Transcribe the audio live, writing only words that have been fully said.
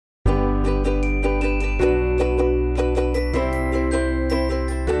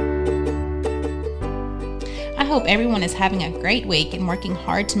hope everyone is having a great week and working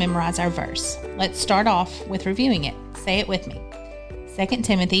hard to memorize our verse. Let's start off with reviewing it. Say it with me. 2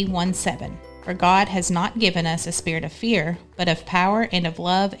 Timothy 1:7. For God has not given us a spirit of fear, but of power and of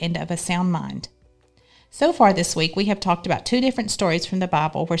love and of a sound mind. So far this week, we have talked about two different stories from the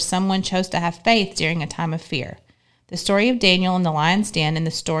Bible where someone chose to have faith during a time of fear. The story of Daniel in the lion's den and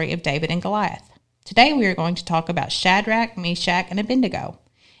the story of David and Goliath. Today we are going to talk about Shadrach, Meshach, and Abednego.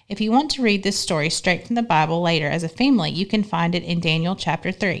 If you want to read this story straight from the Bible later as a family, you can find it in Daniel chapter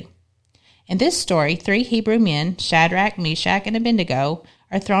 3. In this story, 3 Hebrew men, Shadrach, Meshach, and Abednego,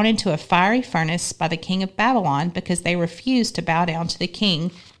 are thrown into a fiery furnace by the king of Babylon because they refused to bow down to the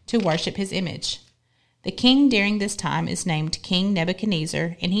king to worship his image. The king during this time is named King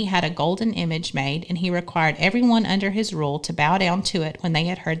Nebuchadnezzar, and he had a golden image made, and he required everyone under his rule to bow down to it when they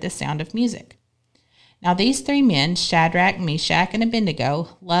had heard the sound of music. Now these 3 men, Shadrach, Meshach, and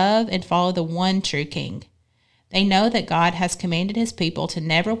Abednego, love and follow the one true king. They know that God has commanded his people to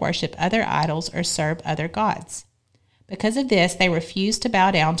never worship other idols or serve other gods. Because of this, they refuse to bow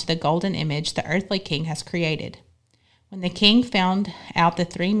down to the golden image the earthly king has created. When the king found out the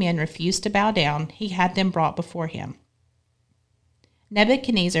 3 men refused to bow down, he had them brought before him.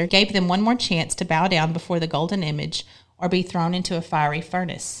 Nebuchadnezzar gave them one more chance to bow down before the golden image or be thrown into a fiery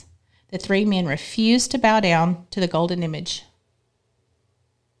furnace. The 3 men refused to bow down to the golden image.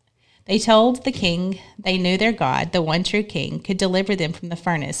 They told the king they knew their God, the one true king, could deliver them from the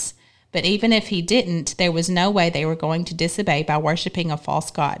furnace, but even if he didn't, there was no way they were going to disobey by worshiping a false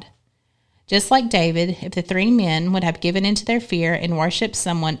god. Just like David, if the 3 men would have given into their fear and worshipped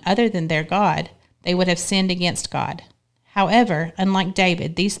someone other than their God, they would have sinned against God. However, unlike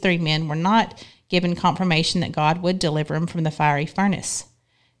David, these 3 men were not given confirmation that God would deliver them from the fiery furnace.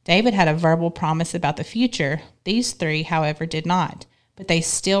 David had a verbal promise about the future. These 3, however, did not, but they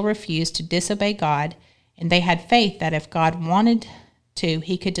still refused to disobey God, and they had faith that if God wanted to,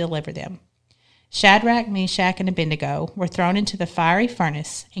 he could deliver them. Shadrach, Meshach, and Abednego were thrown into the fiery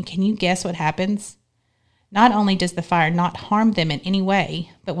furnace, and can you guess what happens? Not only does the fire not harm them in any way,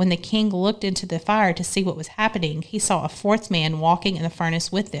 but when the king looked into the fire to see what was happening, he saw a 4th man walking in the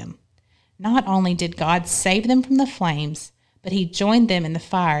furnace with them. Not only did God save them from the flames, but he joined them in the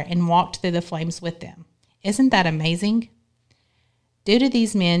fire and walked through the flames with them. Isn't that amazing? Due to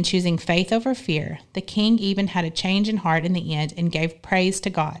these men choosing faith over fear, the king even had a change in heart in the end and gave praise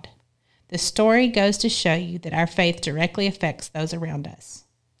to God. The story goes to show you that our faith directly affects those around us.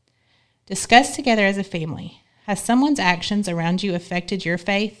 Discuss together as a family. Has someone's actions around you affected your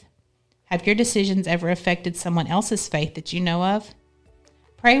faith? Have your decisions ever affected someone else's faith that you know of?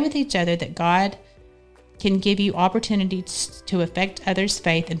 Pray with each other that God can give you opportunities to affect others'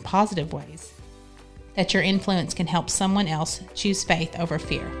 faith in positive ways, that your influence can help someone else choose faith over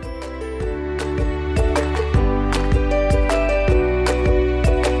fear.